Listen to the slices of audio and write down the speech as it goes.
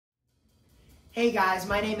Hey guys,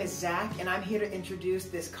 my name is Zach and I'm here to introduce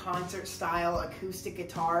this concert style acoustic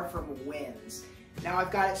guitar from WINZZ. Now I've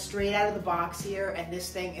got it straight out of the box here and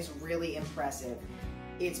this thing is really impressive.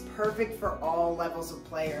 It's perfect for all levels of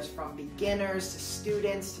players, from beginners to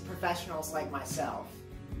students to professionals like myself.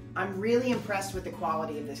 I'm really impressed with the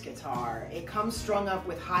quality of this guitar. It comes strung up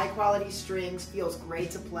with high quality strings, feels great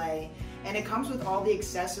to play, and it comes with all the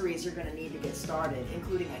accessories you're going to need to get started,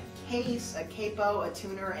 including a case, a capo, a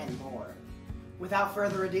tuner, and more. Without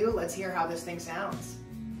further ado, let's hear how this thing sounds.